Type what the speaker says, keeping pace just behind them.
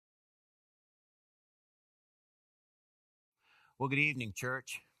Well, good evening,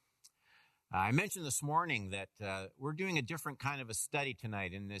 church. I mentioned this morning that we're doing a different kind of a study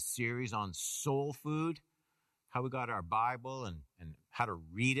tonight in this series on soul food, how we got our Bible and how to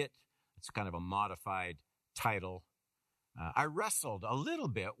read it. It's kind of a modified title. I wrestled a little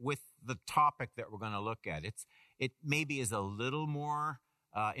bit with the topic that we're going to look at. It maybe is a little more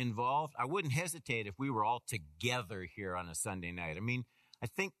involved. I wouldn't hesitate if we were all together here on a Sunday night. I mean, I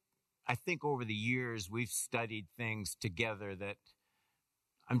think over the years we've studied things together that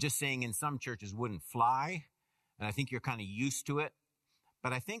I'm just saying in some churches wouldn't fly, and I think you're kind of used to it.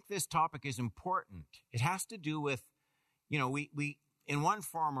 But I think this topic is important. It has to do with, we in one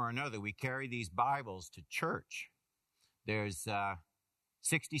form or another, we carry these Bibles to church. There's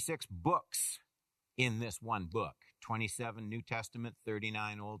 66 books in this one book, 27 New Testament,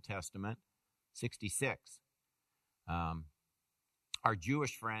 39 Old Testament, 66. Our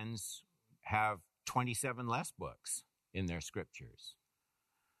Jewish friends have 27 less books in their scriptures.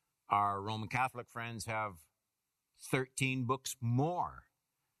 Our Roman Catholic friends have 13 books more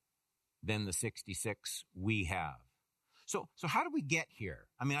than the 66 we have. So how do we get here?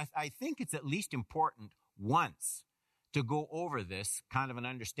 I mean, I think it's at least important once to go over this kind of an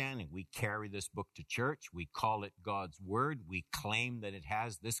understanding. We carry this book to church. We call it God's Word. We claim that it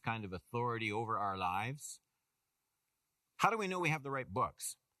has this kind of authority over our lives. How do we know we have the right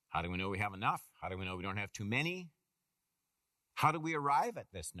books? How do we know we have enough? How do we know we don't have too many? How do we arrive at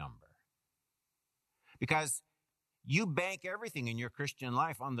this number? Because you bank everything in your Christian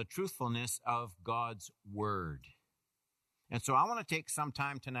life on the truthfulness of God's Word. And so I want to take some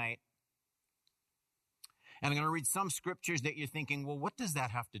time tonight, and I'm going to read some scriptures that you're thinking, well, what does that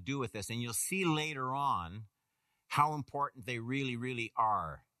have to do with this? And you'll see later on how important they really, really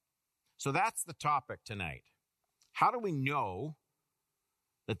are. So that's the topic tonight. How do we know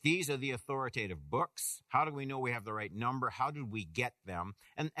that these are the authoritative books? How do we know we have the right number? How did we get them?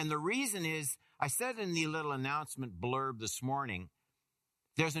 And the reason is, I said in the little announcement blurb this morning,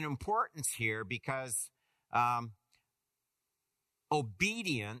 there's an importance here because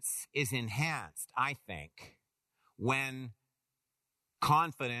obedience is enhanced, I think, when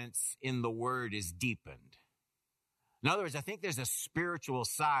confidence in the Word is deepened. In other words, I think there's a spiritual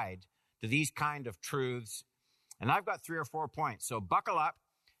side to these kind of truths. And I've got 3 or 4 points. So buckle up.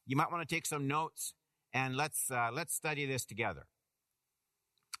 You might want to take some notes, and let's study this together.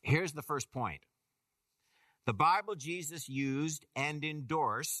 Here's the first point. The Bible Jesus used and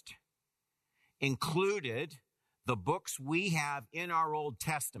endorsed included the books we have in our Old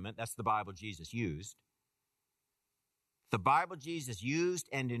Testament. That's the Bible Jesus used. The Bible Jesus used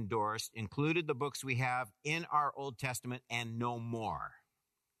and endorsed included the books we have in our Old Testament and no more.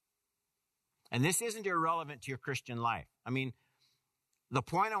 And this isn't irrelevant to your Christian life. I mean, the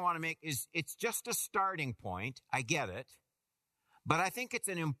point I want to make is it's just a starting point. I get it. But I think it's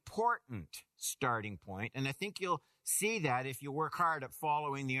an important starting point, and I think you'll see that if you work hard at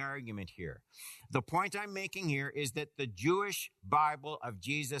following the argument here. The point I'm making here is that the Jewish Bible of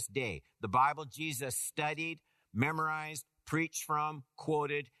Jesus' day, the Bible Jesus studied, memorized, preached from,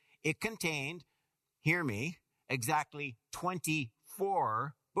 quoted, it contained, hear me, exactly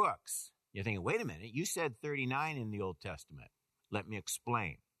 24 books. You're thinking, wait a minute, you said 39 in the Old Testament. Let me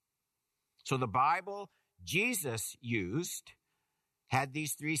explain. So the Bible Jesus used had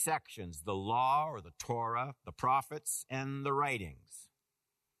these 3 sections: the law or the Torah, the prophets, and the writings.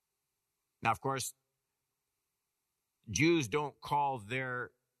 Now, of course, Jews don't call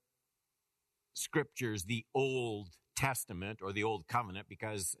their scriptures the Old Testament or the Old Covenant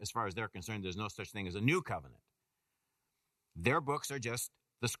because, as far as they're concerned, there's no such thing as a new covenant. Their books are just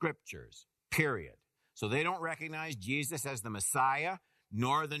the scriptures, period. So they don't recognize Jesus as the Messiah,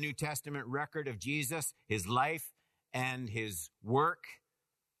 nor the New Testament record of Jesus, his life, and his work.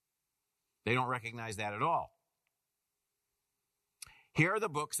 They don't recognize that at all. Here are the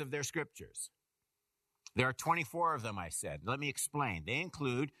books of their scriptures. There are 24 of them, I said. Let me explain. They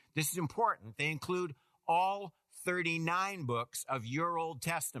include, this is important, they include all 39 books of your Old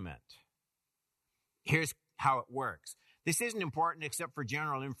Testament. Here's how it works. This isn't important except for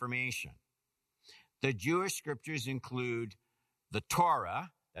general information. The Jewish scriptures include the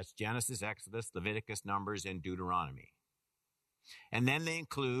Torah, that's Genesis, Exodus, Leviticus, Numbers, and Deuteronomy. And then they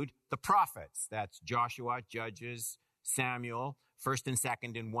include the prophets. That's Joshua, Judges, Samuel, 1st and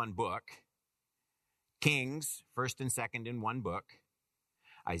 2nd in one book. Kings, 1st and 2nd in one book.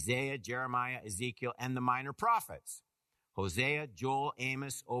 Isaiah, Jeremiah, Ezekiel, and the minor prophets. Hosea, Joel,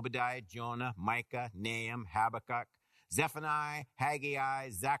 Amos, Obadiah, Jonah, Micah, Nahum, Habakkuk, Zephaniah, Haggai,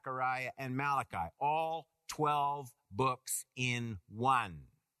 Zechariah, and Malachi. All 12 books in one.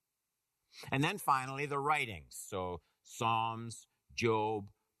 And then finally, the writings. So Psalms, Job,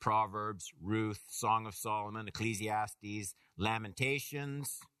 Proverbs, Ruth, Song of Solomon, Ecclesiastes,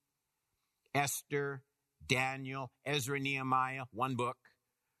 Lamentations, Esther, Daniel, Ezra, Nehemiah, one book.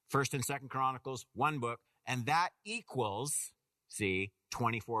 First and Second Chronicles, one book. And that equals,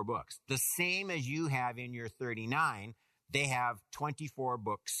 24 books. The same as you have in your 39, they have 24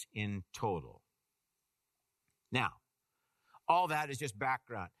 books in total. Now, all that is just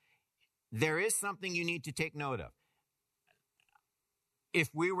background. There is something you need to take note of. If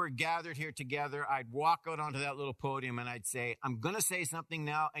we were gathered here together, I'd walk out onto that little podium and I'd say, I'm going to say something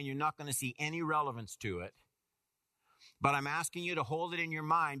now and you're not going to see any relevance to it. But I'm asking you to hold it in your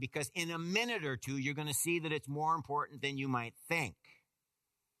mind because in a minute or two, you're going to see that it's more important than you might think.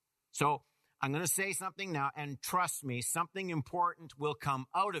 So I'm going to say something now, and trust me, something important will come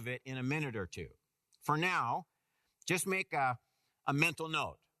out of it in a minute or two. For now, just make a mental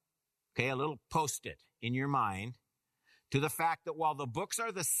note, okay, a little post-it in your mind to the fact that while the books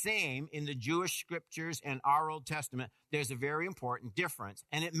are the same in the Jewish scriptures and our Old Testament, there's a very important difference,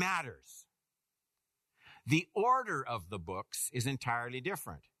 and it matters. The order of the books is entirely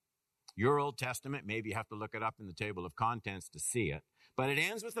different. Your Old Testament, maybe you have to look it up in the table of contents to see it, but it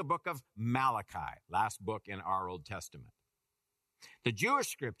ends with the book of Malachi, last book in our Old Testament. The Jewish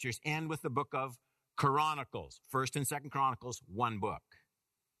scriptures end with the book of Chronicles, First and Second Chronicles, one book.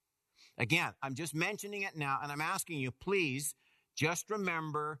 Again, I'm just mentioning it now, and I'm asking you, please just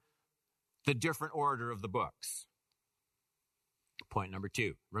remember the different order of the books. Point number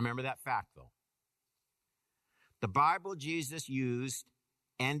 2. Remember that fact, though. The Bible Jesus used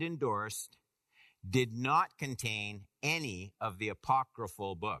and endorsed did not contain any of the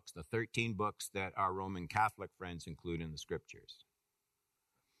apocryphal books, the 13 books that our Roman Catholic friends include in the scriptures.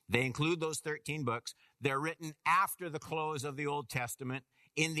 They include those 13 books. They're written after the close of the Old Testament,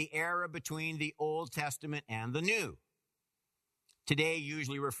 in the era between the Old Testament and the New. Today,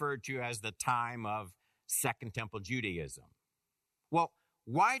 usually referred to as the time of Second Temple Judaism. Well,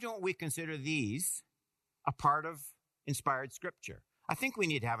 why don't we consider these a part of inspired scripture? I think we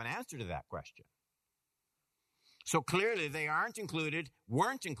need to have an answer to that question. So clearly they weren't included,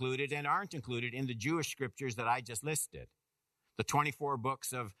 and aren't included in the Jewish scriptures that I just listed. The 24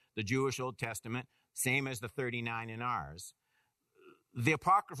 books of the Jewish Old Testament, same as the 39 in ours. The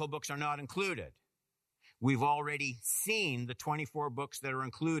apocryphal books are not included. We've already seen the 24 books that are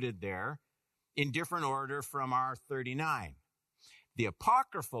included there in different order from our 39. The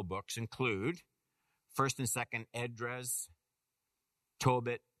apocryphal books include 1st and 2nd Esdras,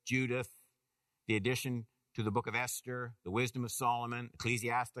 Tobit, Judith, the addition to the book of Esther, the wisdom of Solomon,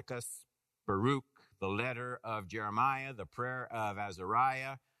 Ecclesiasticus, Baruch, the letter of Jeremiah, the prayer of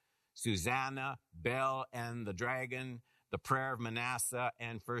Azariah, Susanna, Bel and the dragon, the prayer of Manasseh,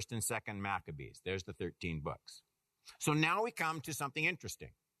 and 1st and 2nd Maccabees. There's the 13 books. So now we come to something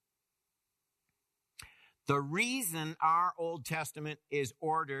interesting. The reason our Old Testament is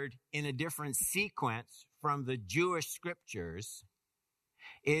ordered in a different sequence from the Jewish scriptures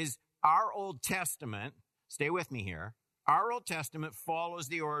is our Old Testament, stay with me here, our Old Testament follows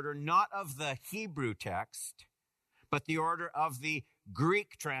the order not of the Hebrew text, but the order of the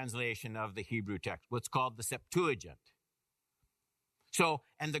Greek translation of the Hebrew text, what's called the Septuagint. So,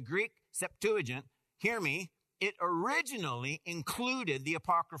 and the Greek Septuagint, hear me, it originally included the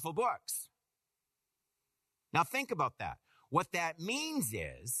apocryphal books. Now think about that. What that means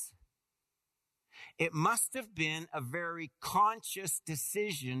is it must have been a very conscious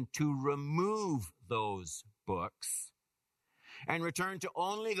decision to remove those books and return to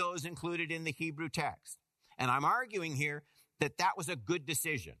only those included in the Hebrew text. And I'm arguing here that that was a good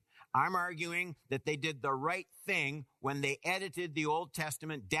decision. I'm arguing that they did the right thing when they edited the Old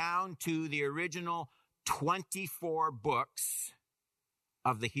Testament down to the original 24 books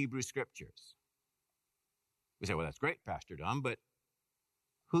of the Hebrew scriptures. We say, well, that's great, Pastor Don, but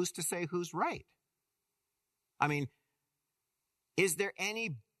who's to say who's right? I mean, is there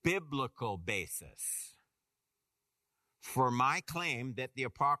any biblical basis for my claim that the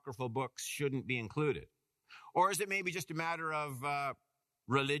apocryphal books shouldn't be included? Or is it maybe just a matter of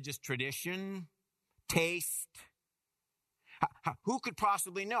religious tradition, taste? Who could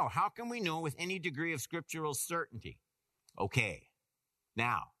possibly know? How can we know with any degree of scriptural certainty? Okay,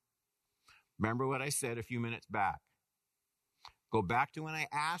 now, remember what I said a few minutes back. Go back to when I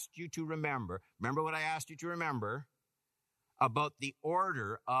asked you to remember. Remember what I asked you to remember about the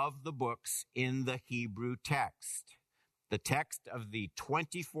order of the books in the Hebrew text. The text of the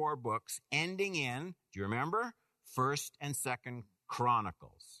 24 books ending in, do you remember? 1st and 2nd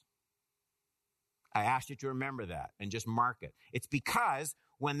Chronicles. I asked you to remember that and just mark it. It's because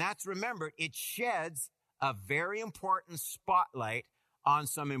when that's remembered, it sheds a very important spotlight on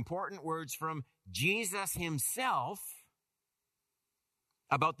some important words from Jesus himself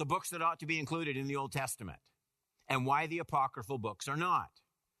about the books that ought to be included in the Old Testament and why the apocryphal books are not.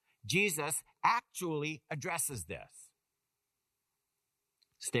 Jesus actually addresses this.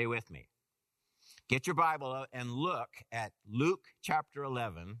 Stay with me. Get your Bible out and look at Luke chapter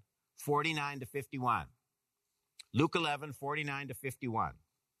 11, 49 to 51. Luke 11, 49 to 51.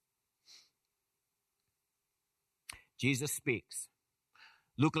 Jesus speaks.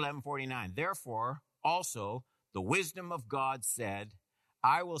 Luke 11, 49. Therefore, also, the wisdom of God said,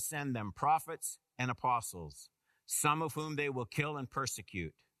 I will send them prophets and apostles, some of whom they will kill and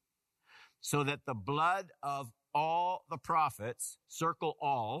persecute, so that the blood of all the prophets, circle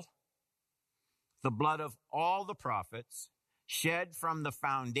all, the blood of all the prophets shed from the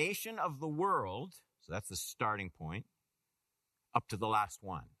foundation of the world, so that's the starting point, up to the last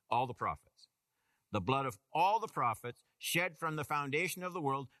one, all the prophets. The blood of all the prophets shed from the foundation of the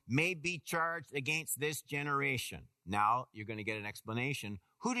world may be charged against this generation. Now you're going to get an explanation.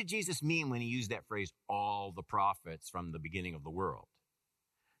 Who did Jesus mean when he used that phrase, all the prophets from the beginning of the world?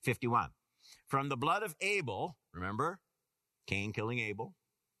 51. From the blood of Abel, remember, Cain killing Abel,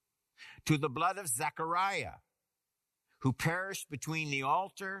 to the blood of Zechariah, who perished between the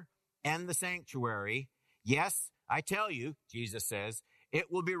altar and the sanctuary. Yes, I tell you, Jesus says, it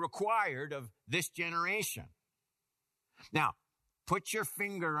will be required of this generation. Now, put your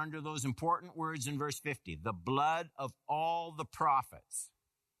finger under those important words in verse 50, the blood of all the prophets.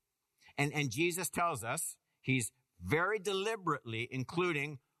 And Jesus tells us he's very deliberately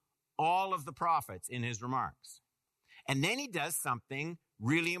including all of the prophets in his remarks. And then he does something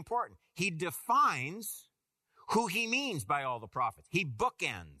really important. He defines who he means by all the prophets. He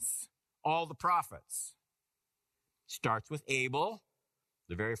bookends all the prophets. Starts with Abel,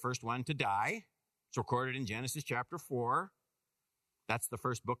 the very first one to die. It's recorded in Genesis chapter 4. That's the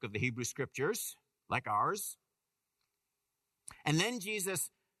first book of the Hebrew Scriptures, like ours. And then Jesus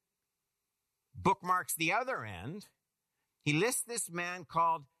bookmarks the other end. He lists this man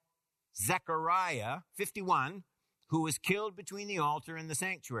called Zechariah, 51, who was killed between the altar and the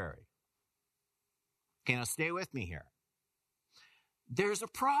sanctuary. Okay, now stay with me here. There's a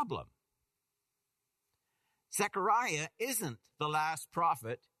problem. Zechariah isn't the last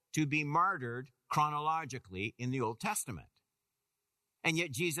prophet to be martyred chronologically in the Old Testament. And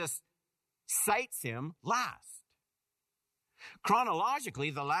yet Jesus cites him last. Chronologically,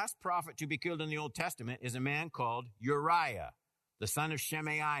 the last prophet to be killed in the Old Testament is a man called Uriah, the son of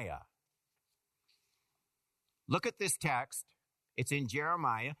Shemaiah. Look at this text. It's in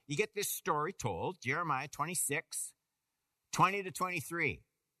Jeremiah. You get this story told, Jeremiah 26, 20 to 23.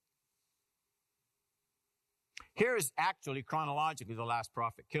 Here is actually chronologically the last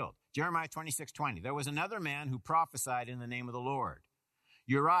prophet killed. Jeremiah 26, 20. There was another man who prophesied in the name of the Lord.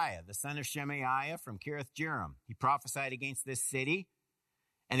 Uriah, the son of Shemaiah from Kiriath-Jearim. He prophesied against this city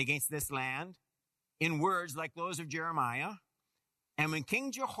and against this land in words like those of Jeremiah. And when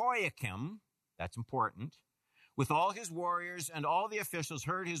King Jehoiakim, that's important, with all his warriors and all the officials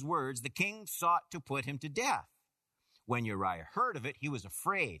heard his words, the king sought to put him to death. When Uriah heard of it, he was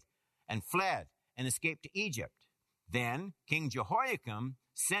afraid and fled and escaped to Egypt. Then King Jehoiakim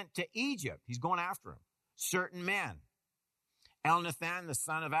sent to Egypt, he's going after him, certain men, Elnathan, the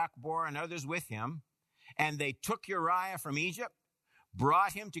son of Achbor, and others with him, and they took Uriah from Egypt,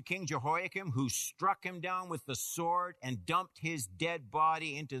 brought him to King Jehoiakim, who struck him down with the sword and dumped his dead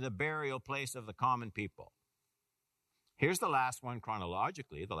body into the burial place of the common people. Here's the last one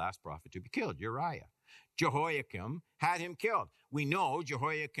chronologically, the last prophet to be killed, Uriah. Jehoiakim had him killed. We know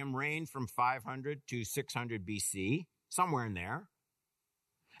Jehoiakim reigned from 500 to 600 BC, somewhere in there.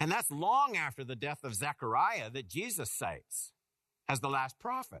 And that's long after the death of Zechariah that Jesus cites as the last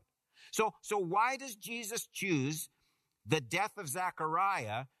prophet. So why does Jesus choose the death of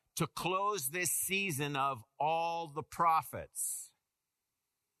Zechariah to close this season of all the prophets?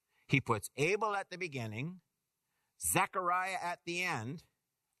 He puts Abel at the beginning, Zechariah at the end,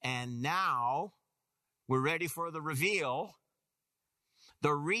 and now we're ready for the reveal.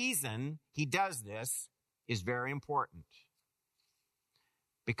 The reason he does this is very important,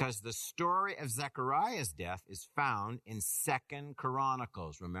 because the story of Zechariah's death is found in 2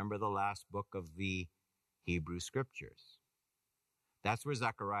 Chronicles. Remember, the last book of the Hebrew Scriptures. That's where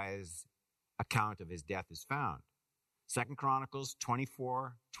Zechariah's account of his death is found. 2 Chronicles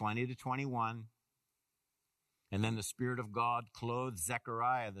 24, 20 to 21. And then the Spirit of God clothed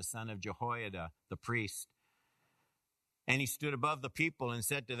Zechariah, the son of Jehoiada, the priest. And he stood above the people and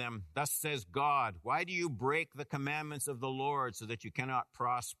said to them, "Thus says God, why do you break the commandments of the Lord so that you cannot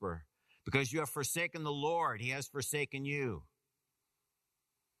prosper? Because you have forsaken the Lord, he has forsaken you.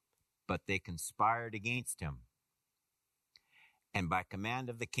 But they conspired against him. And by command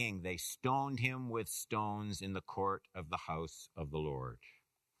of the king, they stoned him with stones in the court of the house of the Lord.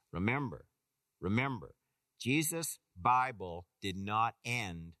 Remember, Jesus' Bible did not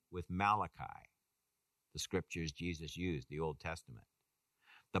end with Malachi, the scriptures Jesus used, the Old Testament.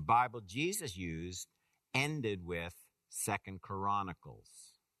 The Bible Jesus used ended with 2 Chronicles.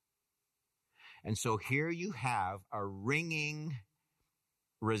 And so here you have a ringing,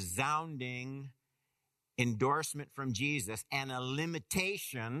 resounding endorsement from Jesus and a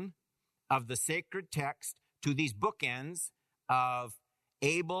limitation of the sacred text to these bookends of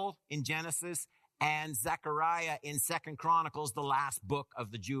Abel in Genesis and Zechariah in 2 Chronicles, the last book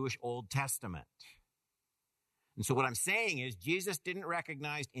of the Jewish Old Testament. And so what I'm saying is Jesus didn't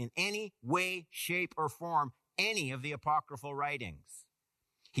recognize in any way, shape, or form any of the apocryphal writings.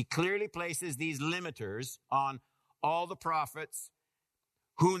 He clearly places these limiters on all the prophets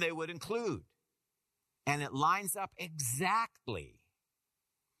whom they would include. And it lines up exactly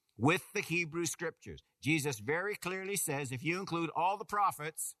with the Hebrew scriptures. Jesus very clearly says, if you include all the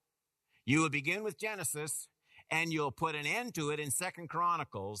prophets, you will begin with Genesis and you'll put an end to it in 2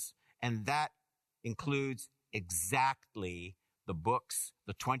 Chronicles. And that includes exactly the books,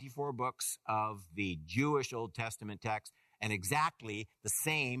 the 24 books of the Jewish Old Testament text, and exactly the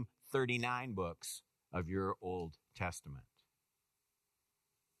same 39 books of your Old Testament.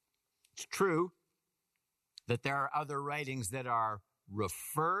 It's true that there are other writings that are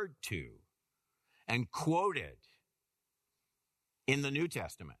referred to and quoted in the New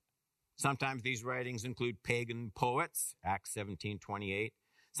Testament. Sometimes these writings include pagan poets, Acts 17:28.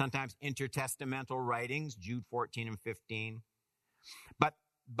 Sometimes intertestamental writings, Jude 14 and 15.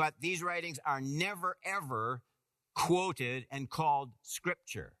 But these writings are never, ever quoted and called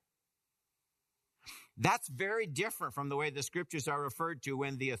scripture. That's very different from the way the scriptures are referred to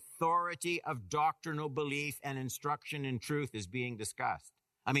when the authority of doctrinal belief and instruction in truth is being discussed.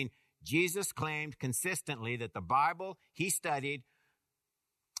 I mean, Jesus claimed consistently that the Bible he studied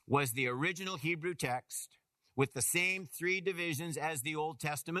was the original Hebrew text with the same 3 divisions as the Old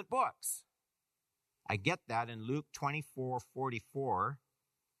Testament books. I get that in Luke 24:44.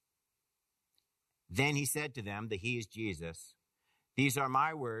 Then he said to them, that he is Jesus, these are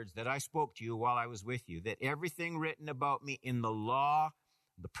my words that I spoke to you while I was with you, that everything written about me in the law,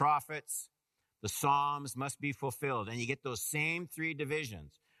 the prophets, the Psalms must be fulfilled. And you get those same 3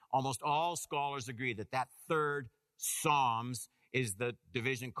 divisions. Almost all scholars agree that that third Psalms is the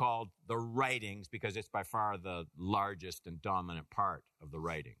division called the writings because it's by far the largest and dominant part of the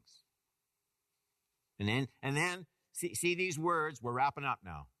writings. And then see these words, we're wrapping up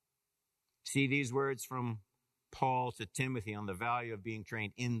now. See these words from Paul to Timothy on the value of being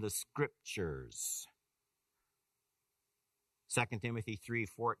trained in the scriptures. 2 Timothy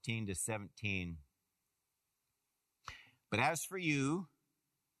 3:14 to 17. But as for you,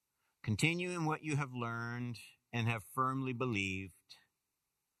 continue in what you have learned and have firmly believed,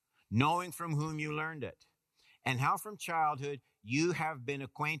 knowing from whom you learned it, and how from childhood you have been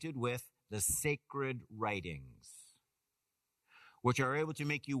acquainted with the sacred writings, which are able to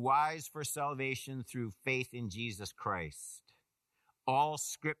make you wise for salvation through faith in Jesus Christ. All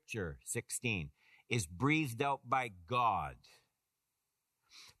scripture, 16, is breathed out by God,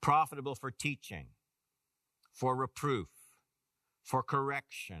 profitable for teaching, for reproof, for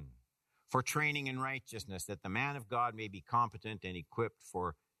correction, for training in righteousness, that the man of God may be competent and equipped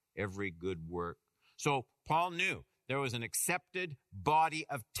for every good work. So Paul knew there was an accepted body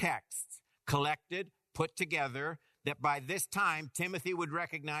of texts collected, put together, that by this time Timothy would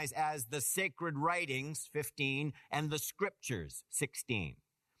recognize as the sacred writings, 15, and the scriptures, 16.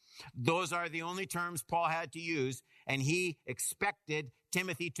 Those are the only terms Paul had to use, and he expected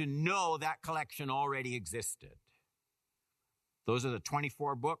Timothy to know that collection already existed. Those are the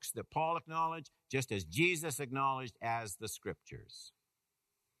 24 books that Paul acknowledged, just as Jesus acknowledged as the scriptures.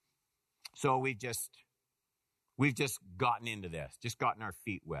 So we've just gotten into this, just gotten our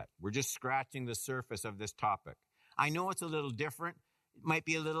feet wet. We're just scratching the surface of this topic. I know it's a little different. It might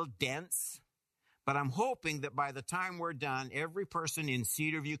be a little dense, but I'm hoping that by the time we're done, every person in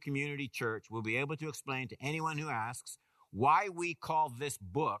Cedarview Community Church will be able to explain to anyone who asks why we call this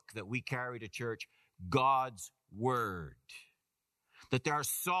book that we carry to church God's Word. That there are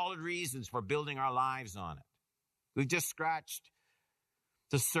solid reasons for building our lives on it. We've just scratched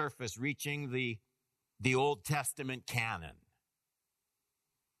the surface, reaching the Old Testament canon.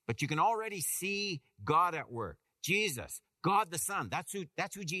 But you can already see God at work. Jesus, God the Son, that's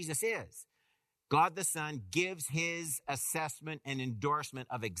who Jesus is. God the Son gives his assessment and endorsement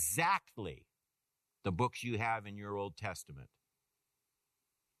of exactly the books you have in your Old Testament.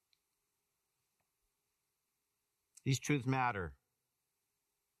 These truths matter.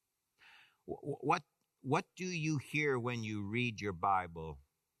 What do you hear when you read your Bible?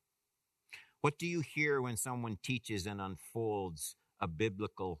 What do you hear when someone teaches and unfolds a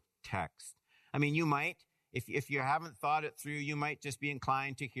biblical text? I mean, you might, if you haven't thought it through, you might just be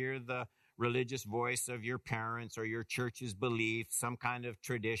inclined to hear the religious voice of your parents or your church's belief, some kind of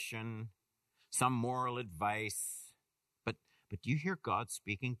tradition, some moral advice. But do you hear God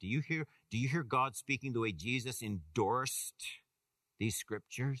speaking? Do you hear God speaking the way Jesus endorsed these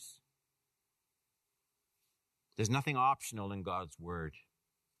scriptures? There's nothing optional in God's word.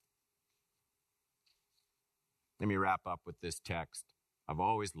 Let me wrap up with this text. I've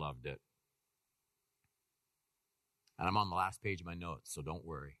always loved it. And I'm on the last page of my notes, so don't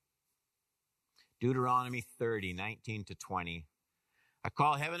worry. Deuteronomy 30, 19 to 20. I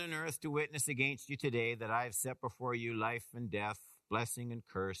call heaven and earth to witness against you today that I have set before you life and death, blessing and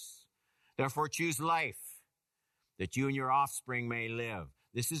curse. Therefore choose life, that you and your offspring may live.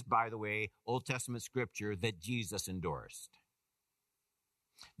 This is, by the way, Old Testament scripture that Jesus endorsed.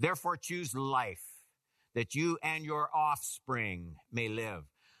 Therefore choose life, that you and your offspring may live,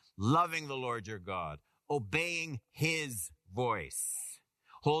 loving the Lord your God, obeying his voice,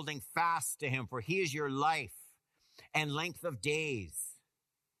 holding fast to him, for he is your life and length of days.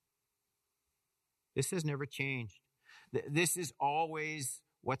 This has never changed. This is always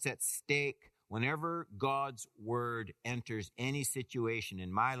what's at stake whenever God's word enters any situation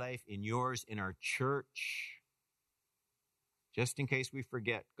in my life, in yours, in our church. Just in case we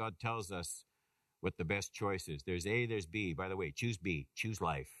forget, God tells us what the best choice is. There's A, there's B. By the way, choose B, choose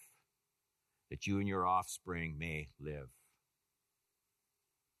life, that you and your offspring may live.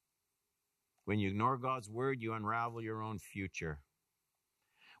 When you ignore God's word, you unravel your own future.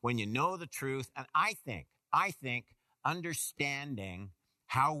 When you know the truth, and I think understanding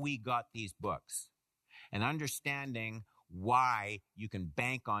how we got these books and understanding why you can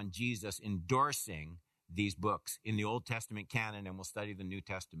bank on Jesus endorsing these books in the Old Testament canon, and we'll study the New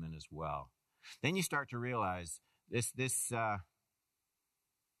Testament as well. Then you start to realize this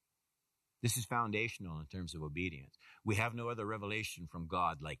is foundational in terms of obedience. We have no other revelation from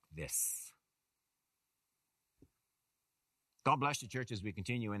God like this. God bless you, church, as we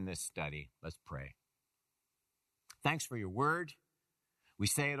continue in this study. Let's pray. Thanks for your word. We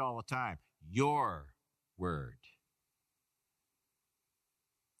say it all the time, your word.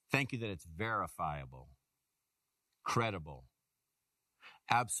 Thank you that it's verifiable, credible,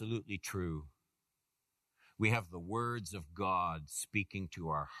 absolutely true. We have the words of God speaking to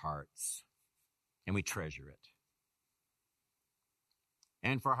our hearts, and we treasure it.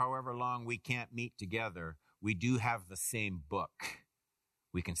 And for however long we can't meet together, we do have the same book.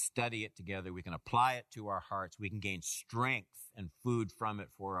 We can study it together. We can apply it to our hearts. We can gain strength and food from it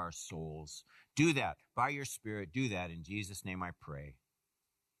for our souls. Do that by your Spirit. Do that in Jesus' name I pray.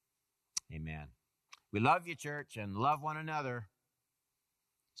 Amen. We love you, church, and love one another.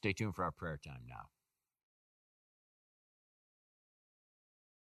 Stay tuned for our prayer time now.